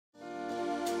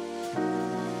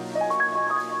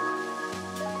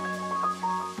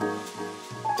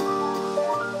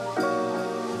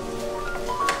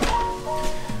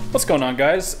What's going on,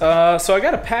 guys? So I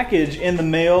got a package in the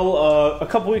mail a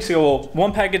couple weeks ago. Well,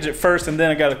 one package at first, and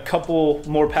then I got a couple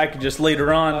more packages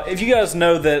later on. If you guys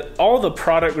know that all the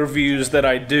product reviews that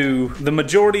I do, the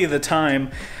majority of the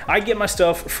time, I get my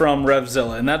stuff from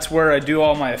Revzilla, and that's where I do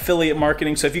all my affiliate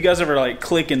marketing. So if you guys ever like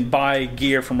click and buy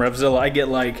gear from Revzilla, I get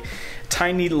like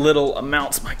tiny little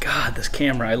amounts. My God, this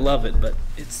camera, I love it, but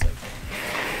it's like...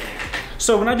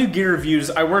 So when I do gear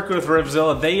reviews, I work with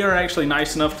Revzilla. They are actually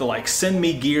nice enough to like send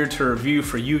me gear to review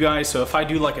for you guys. So if I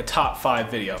do like a top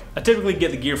 5 video, I typically get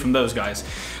the gear from those guys.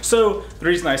 So the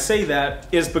reason I say that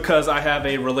is because I have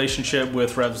a relationship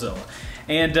with Revzilla.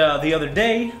 And the other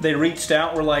day they reached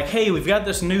out, were like, hey, we've got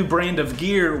this new brand of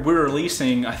gear we're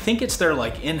releasing. I think it's their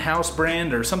like in-house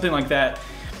brand or something like that.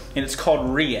 And it's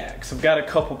called Reax. I've got a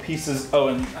couple pieces. Oh,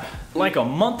 and like a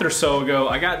month or so ago,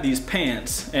 I got these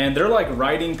pants, and they're like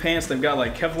riding pants. They've got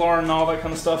like Kevlar and all that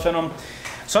kind of stuff in them.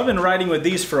 So I've been riding with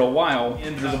these for a while.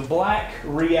 And there's a black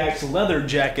Reax leather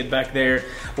jacket back there.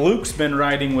 Luke's been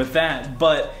riding with that,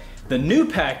 but the new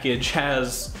package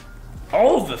has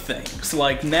all of the things.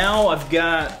 Like now I've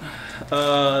got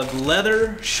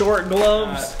leather short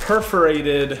gloves,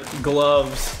 perforated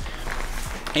gloves,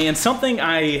 and something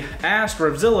I asked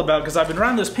Revzilla about, because I've been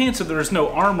riding this pants so there's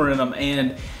no armor in them,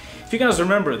 and if you guys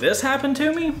remember, this happened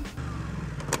to me.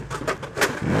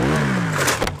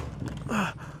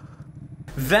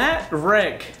 That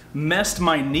wreck messed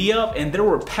my knee up, and there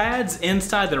were pads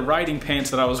inside the riding pants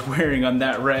that I was wearing on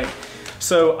that wreck.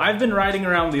 So I've been riding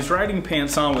around with these riding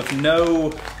pants on with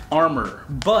no armor,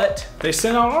 but they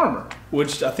sent out armor,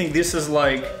 which I think this is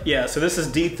like, yeah, so this is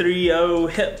D3O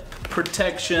hip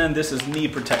protection, this is knee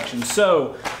protection.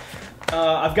 So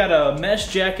I've got a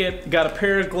mesh jacket, got a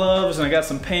pair of gloves, and I got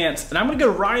some pants, and I'm gonna go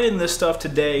ride in this stuff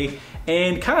today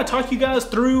and kind of talk you guys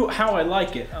through how I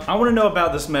like it. I want to know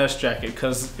about this mesh jacket,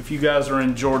 because if you guys are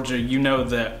in Georgia, you know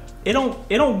that it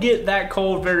don't get that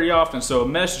cold very often, so a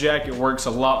mesh jacket works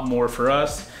a lot more for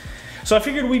us. So I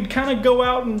figured we'd kind of go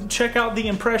out and check out the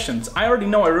impressions. I already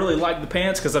know I really like the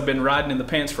pants because I've been riding in the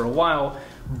pants for a while,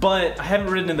 but I haven't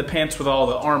ridden in the pants with all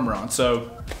the armor on,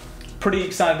 so pretty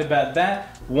excited about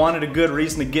that. Wanted a good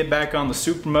reason to get back on the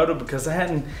supermoto because I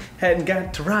hadn't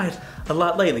gotten to ride a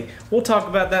lot lately. We'll talk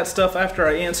about that stuff after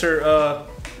I answer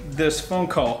this phone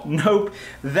call. Nope,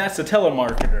 that's a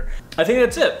telemarketer. I think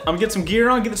that's it. I'm gonna get some gear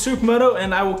on, get the supermoto,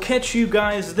 and I will catch you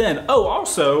guys then. Oh,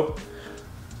 also,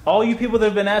 all you people that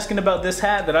have been asking about this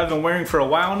hat that I've been wearing for a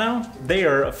while now, they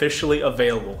are officially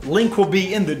available. Link will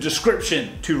be in the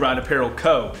description to Ride Apparel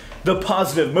Co., the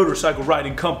positive motorcycle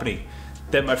riding company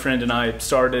that my friend and I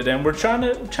started, and we're trying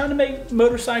to make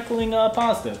motorcycling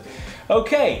positive.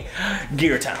 Okay,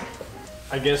 gear time.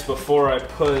 I guess before I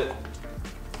put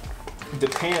the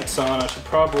pants on, I should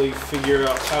probably figure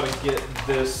out how to get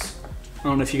this. I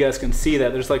don't know if you guys can see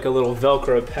that. There's like a little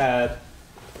Velcro pad,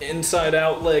 inside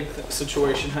out leg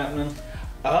situation happening.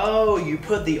 Oh, you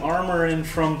put the armor in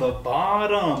from the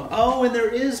bottom. Oh, and there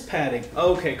is padding.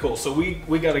 Okay, cool. So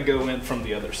we gotta go in from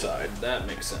the other side. That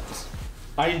makes sense.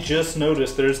 I just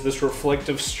noticed there's this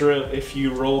reflective strip if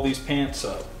you roll these pants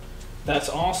up. That's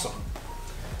awesome.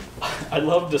 I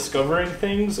love discovering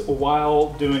things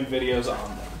while doing videos on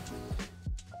them.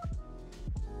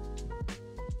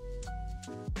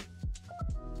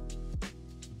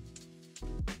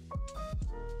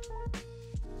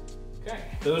 Okay,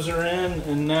 those are in,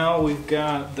 and now we've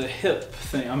got the hip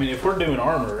thing. I mean, if we're doing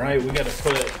armor, right, we gotta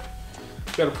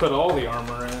put all the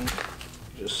armor in.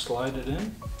 Just slide it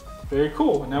in. Very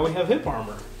cool, now we have hip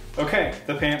armor. Okay,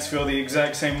 the pants feel the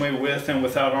exact same way with and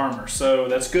without armor, so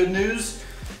that's good news.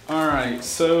 All right,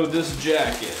 so this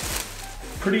jacket.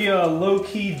 Pretty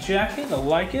low-key jacket, I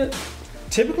like it.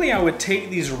 Typically I would take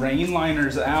these rain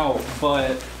liners out,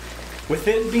 but with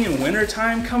it being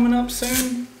wintertime coming up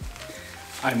soon,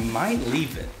 I might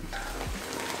leave it.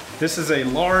 This is a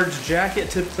large jacket,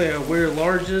 typically I wear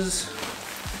larges.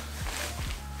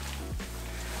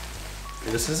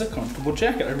 This is a comfortable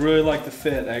jacket. I really like the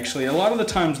fit, actually. A lot of the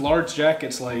times large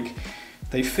jackets, like,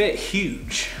 they fit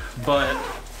huge, but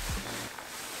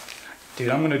dude,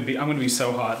 I'm gonna be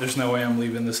so hot. There's no way I'm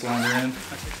leaving this liner in.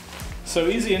 So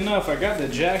easy enough, I got the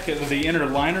jacket with the inner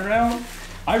liner out.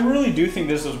 I really do think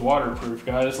this is waterproof,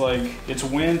 guys. Like, it's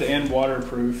wind and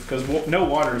waterproof, because no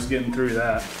water is getting through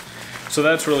that. So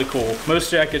that's really cool. Most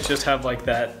jackets just have like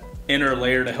that inner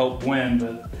layer to help wind,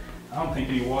 but I don't think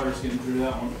any water's getting through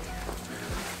that one.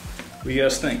 What do you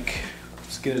guys think?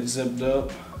 Let's get it zipped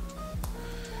up.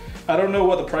 I don't know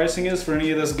what the pricing is for any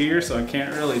of this gear, so I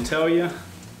can't really tell you.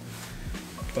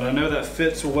 But I know that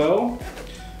fits well.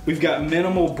 We've got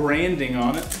minimal branding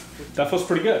on it. That feels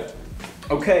pretty good.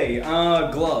 Okay,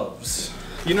 gloves.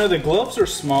 You know, the gloves are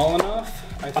small enough.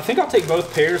 I think I'll take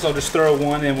both pairs. I'll just throw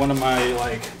one in one of my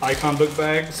like Icon book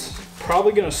bags.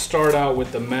 Probably gonna start out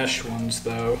with the mesh ones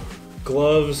though.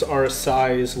 Gloves are a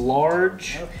size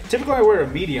large. Typically I wear a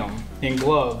medium in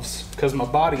gloves because my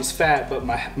body's fat, but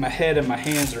my head and my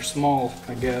hands are small,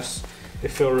 I guess. They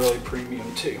feel really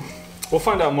premium too. We'll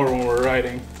find out more when we're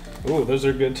riding. Ooh, those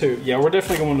are good too. Yeah, we're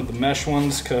definitely going with the mesh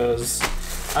ones because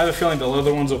I have a feeling the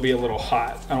leather ones will be a little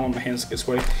hot. I don't want my hands to get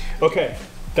sweaty. Okay,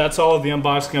 that's all of the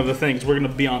unboxing of the things. We're gonna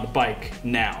be on the bike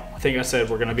now. I think I said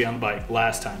we're gonna be on the bike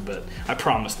last time, but I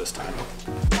promise this time.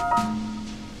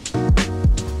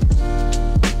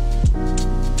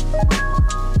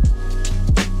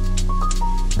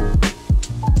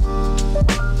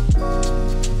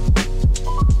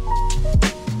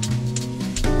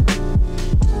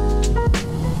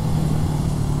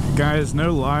 Guys,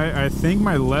 no lie, I think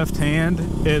my left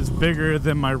hand is bigger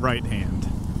than my right hand.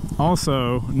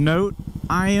 Also, note,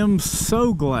 I am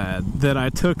so glad that I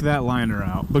took that liner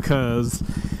out because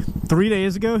 3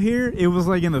 days ago here, it was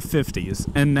like in the 50s,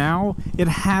 and now it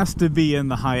has to be in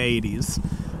the high 80s.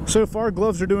 So far,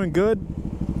 gloves are doing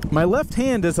good. My left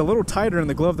hand is a little tighter in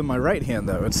the glove than my right hand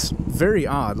though. It's very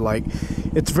odd. Like,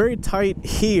 it's very tight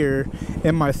here,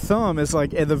 and my thumb is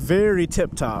like at the very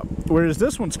tip top, whereas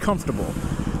this one's comfortable.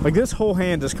 Like, this whole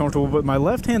hand is comfortable, but my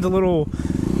left hand's a little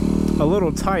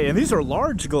tight, and these are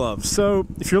large gloves. So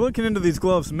if you're looking into these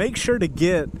gloves, make sure to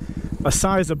get a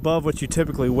size above what you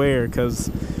typically wear,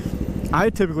 because I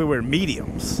typically wear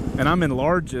mediums, and I'm in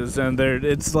larges, and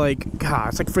it's like, God,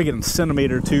 it's like freaking a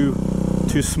centimeter too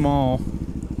small.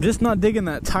 Just not digging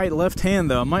that tight left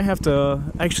hand though. I might have to,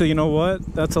 actually, you know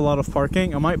what? That's a lot of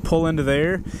parking. I might pull into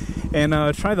there and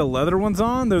try the leather ones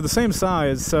on. They're the same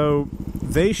size, so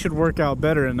they should work out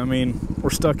better. And I mean, we're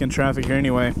stuck in traffic here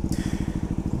anyway.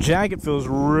 Jacket feels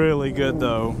really good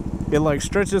though. It like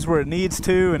stretches where it needs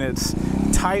to, and it's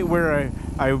tight where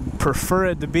I prefer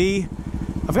it to be.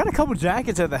 I've got a couple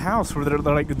jackets at the house where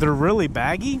they're really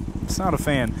baggy. It's not a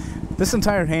fan. This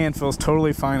entire hand feels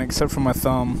totally fine except for my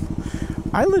thumb.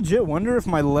 I legit wonder if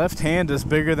my left hand is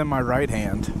bigger than my right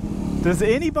hand. Does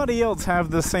anybody else have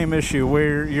the same issue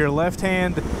where your left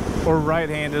hand or right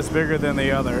hand is bigger than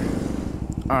the other?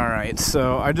 Alright,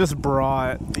 so I just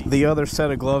brought the other set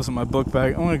of gloves in my book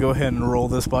bag. I'm going to go ahead and roll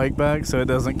this bike bag so it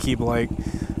doesn't keep like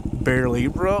barely,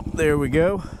 oh, there we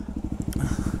go.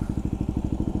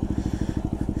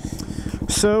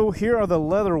 So here are the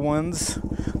leather ones.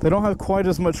 They don't have quite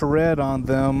as much red on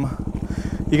them.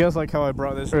 You guys like how I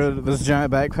brought this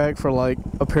giant backpack for like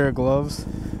a pair of gloves?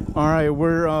 Alright,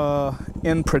 we're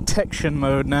in protection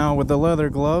mode now with the leather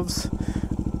gloves.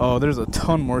 Oh, there's a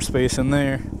ton more space in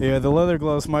there. Yeah, the leather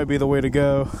gloves might be the way to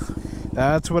go.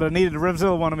 That's what I needed.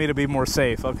 Revzilla wanted me to be more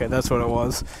safe. Okay, that's what it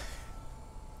was.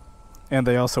 And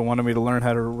they also wanted me to learn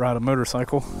how to ride a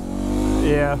motorcycle.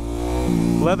 Yeah,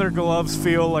 leather gloves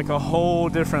feel like a whole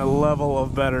different level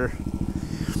of better.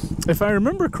 If I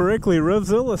remember correctly,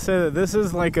 Revzilla said that this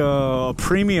is like a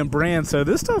premium brand, so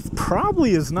this stuff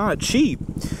probably is not cheap.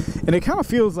 And it kind of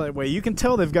feels that way. You can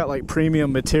tell they've got like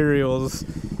premium materials.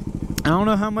 I don't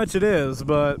know how much it is,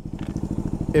 but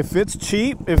if it's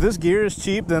cheap, if this gear is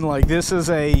cheap, then like this is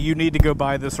you need to go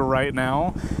buy this right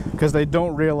now, because they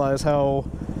don't realize how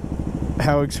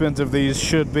expensive these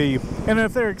should be. And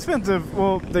if they're expensive,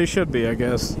 well, they should be, I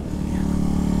guess.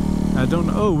 I don't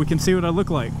know. Oh, we can see what I look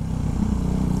like.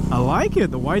 I like it.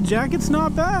 The white jacket's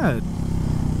not bad.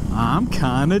 I'm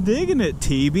kind of digging it,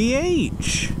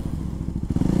 TBH.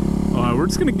 Alright, we're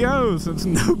just gonna go since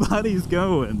nobody's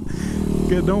going.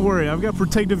 Good, don't worry, I've got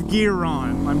protective gear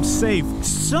on. I'm safe.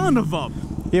 Son of a...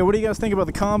 Yeah, what do you guys think about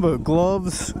the combo?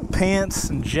 Gloves, pants,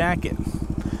 and jacket.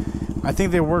 I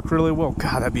think they work really well.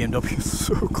 God, that BMW is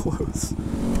so close.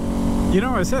 You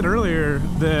know, I said earlier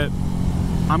that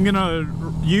I'm gonna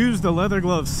use the leather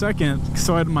gloves second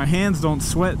so my hands don't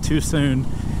sweat too soon.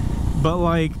 But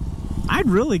like, I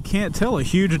really can't tell a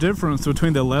huge difference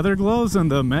between the leather gloves and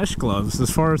the mesh gloves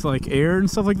as far as like air and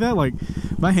stuff like that. Like,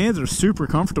 my hands are super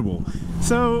comfortable.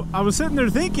 So I was sitting there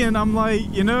thinking, I'm like,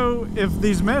 you know, if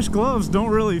these mesh gloves don't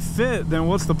really fit, then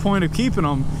what's the point of keeping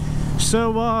them?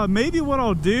 So maybe what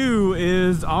I'll do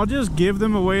is I'll just give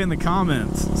them away in the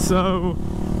comments. So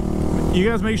you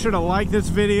guys make sure to like this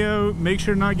video, make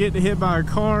sure not to get hit by a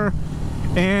car.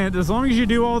 And as long as you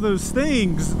do all those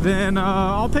things, then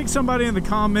I'll pick somebody in the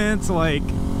comments like,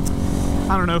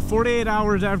 I don't know, 48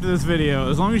 hours after this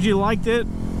video. As long as you liked it,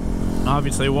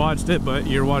 obviously watched it, but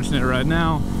you're watching it right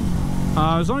now.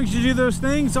 As long as you do those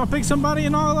things, I'll pick somebody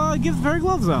and I'll give the pair of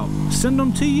gloves out. Send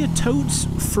them to you totes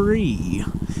free.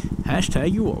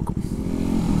 Hashtag you're welcome.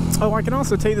 Oh, I can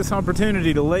also take this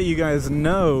opportunity to let you guys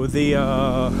know the,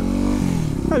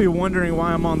 might be wondering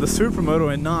why I'm on the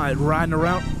Supermoto and not riding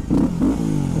around.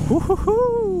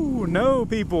 Woohoo! No,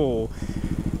 people.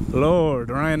 Lord,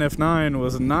 Ryan F9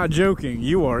 was not joking.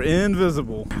 You are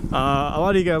invisible. A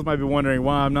lot of you guys might be wondering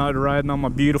why I'm not riding on my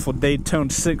beautiful Daytona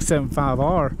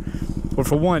 675R. Well,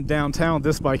 for one, downtown,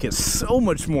 this bike is so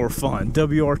much more fun.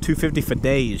 WR250 for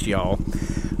days, y'all.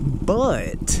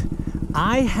 But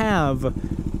I have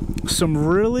some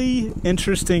really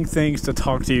interesting things to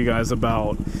talk to you guys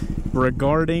about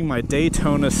regarding my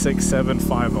Daytona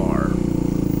 675R.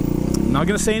 I'm not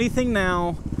going to say anything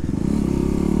now.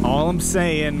 All I'm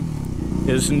saying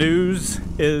is news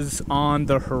is on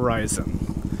the horizon.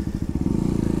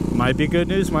 Might be good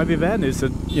news, might be bad news.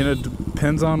 It, you know,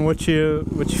 depends on what you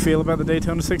feel about the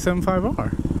Daytona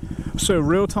 675R. So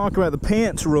real talk about the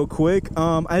pants real quick.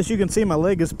 As you can see, my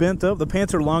leg is bent up. The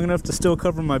pants are long enough to still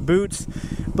cover my boots,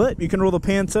 but you can roll the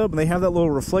pants up and they have that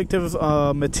little reflective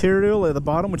material at the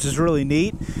bottom, which is really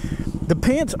neat. The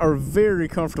pants are very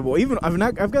comfortable. Even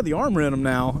I've got the armor in them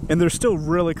now, and they're still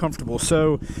really comfortable.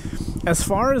 So as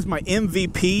far as my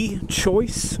MVP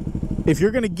choice, if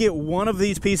you're gonna get one of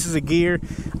these pieces of gear,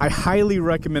 I highly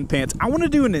recommend pants. I want to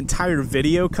do an entire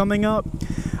video coming up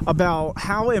about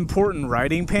how important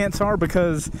riding pants are,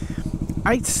 because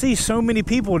I see so many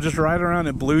people just ride around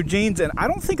in blue jeans, and I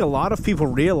don't think a lot of people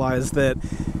realize that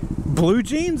blue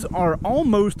jeans are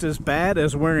almost as bad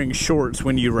as wearing shorts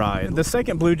when you ride. The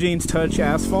second blue jeans touch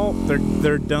asphalt,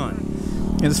 they're done.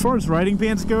 And as far as riding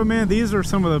pants go, man, these are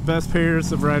some of the best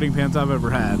pairs of riding pants I've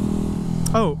ever had.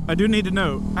 Oh, I do need to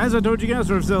note, as I told you guys,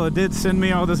 Revzilla did send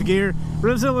me all this gear.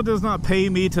 Revzilla does not pay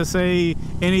me to say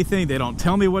anything. They don't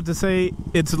tell me what to say.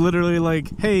 It's literally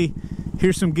like, hey,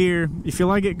 here's some gear. If you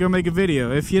like it, go make a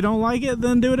video. If you don't like it,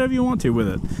 then do whatever you want to with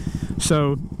it.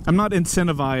 So I'm not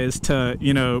incentivized to,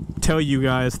 you know, tell you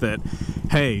guys that,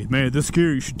 hey, man, this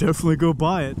gear, you should definitely go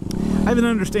buy it. I have an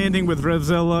understanding with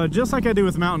Revzilla, just like I do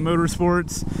with Mountain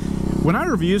Motorsports. When I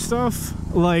review stuff,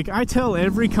 like, I tell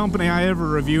every company I ever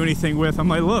review anything with, I'm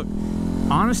like, look,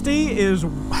 honesty is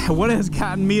what has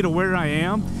gotten me to where I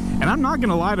am, and I'm not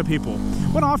gonna lie to people.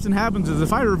 What often happens is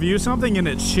if I review something and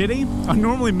it's shitty, I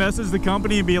normally message the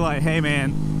company and be like, hey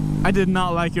man, I did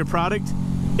not like your product.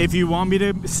 If you want me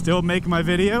to still make my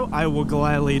video, I will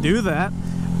gladly do that.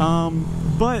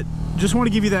 But just want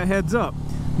to give you that heads up.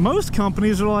 Most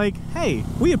companies are like, hey,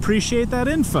 we appreciate that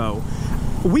info.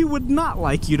 We would not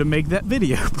like you to make that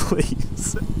video,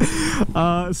 please.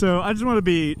 So I just want to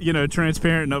be, you know,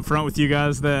 transparent and upfront with you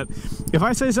guys that if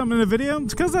I say something in a video,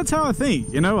 it's because that's how I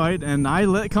think, you know, and I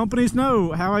let companies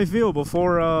know how I feel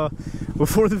before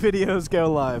the videos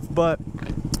go live. But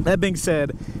that being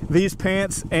said, these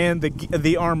pants and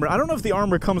the armor, I don't know if the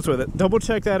armor comes with it. Double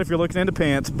check that if you're looking into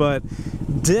pants, but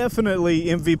definitely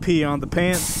MVP on the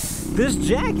pants. This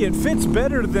jacket fits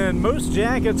better than most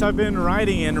jackets I've been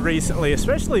riding in recently,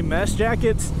 especially mesh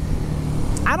jackets.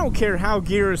 I don't care how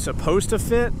gear is supposed to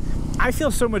fit. I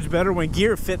feel so much better when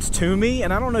gear fits to me,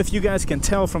 and I don't know if you guys can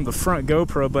tell from the front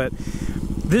GoPro, but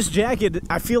this jacket,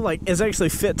 I feel like, is actually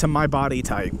fit to my body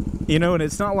type. You know, and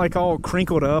it's not like all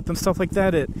crinkled up and stuff like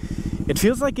that. It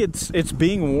feels like it's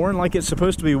being worn like it's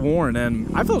supposed to be worn,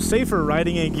 and I feel safer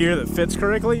riding in gear that fits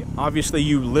correctly. Obviously,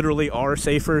 you literally are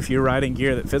safer if you're riding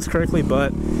gear that fits correctly,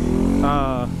 but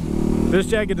this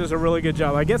jacket does a really good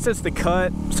job. I guess it's the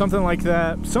cut, something like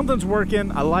that. Something's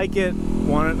working. I like it.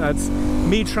 That's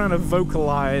me trying to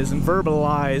vocalize and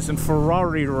verbalize and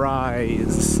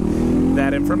Ferrari-rise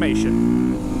that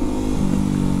information.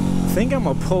 I think I'm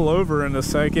gonna pull over in a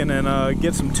second and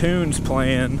get some tunes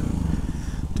playing.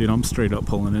 Dude, I'm straight up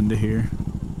pulling into here.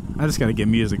 I just gotta get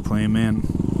music playing, man.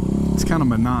 It's kind of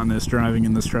monotonous driving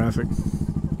in this traffic.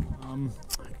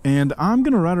 And I'm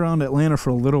gonna ride around Atlanta for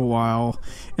a little while,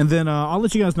 and then I'll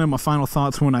let you guys know my final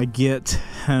thoughts when I get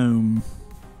home.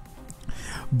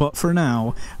 But for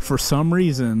now, for some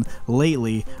reason,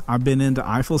 lately, I've been into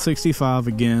Eiffel 65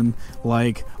 again,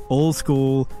 like old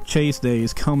school Chase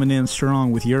days, coming in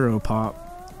strong with Europop.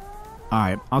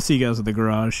 Alright, I'll see you guys at the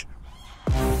garage.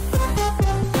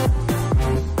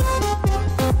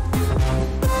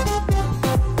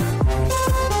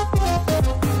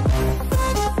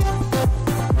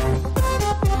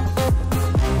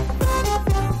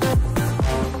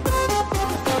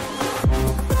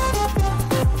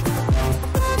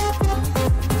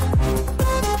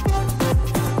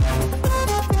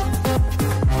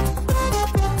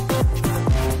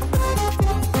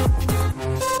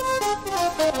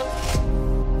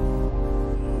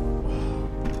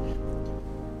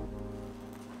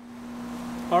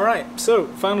 Alright, so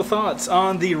final thoughts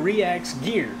on the Reax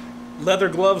Gear. Leather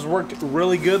gloves worked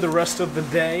really good the rest of the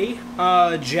day.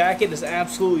 Jacket is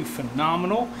absolutely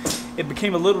phenomenal. It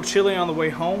became a little chilly on the way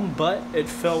home, but it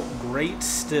felt great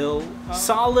still.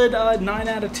 Solid 9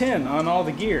 out of 10 on all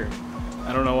the gear.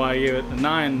 I don't know why I gave it a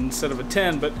 9 instead of a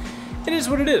 10, but it is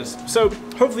what it is. So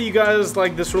hopefully you guys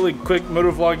like this really quick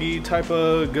motovloggy type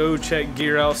of go check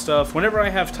gear out stuff. Whenever I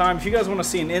have time, if you guys want to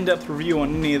see an in-depth review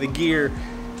on any of the gear,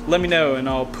 let me know and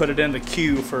I'll put it in the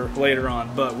queue for later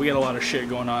on. But we got a lot of shit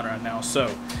going on right now,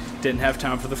 so didn't have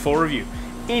time for the full review.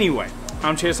 Anyway,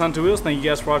 I'm Chaseontwowheels. Thank you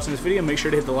guys for watching this video. Make sure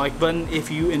to hit the like button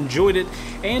if you enjoyed it,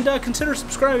 and consider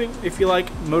subscribing if you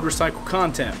like motorcycle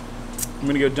content. I'm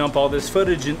gonna go dump all this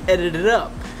footage and edit it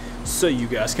up so you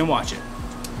guys can watch it.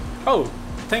 Oh,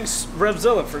 thanks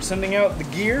Revzilla for sending out the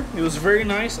gear. It was very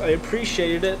nice. I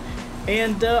appreciated it.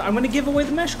 And I'm gonna give away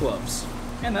the mesh gloves.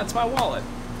 And that's my wallet.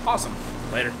 Awesome.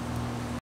 Later.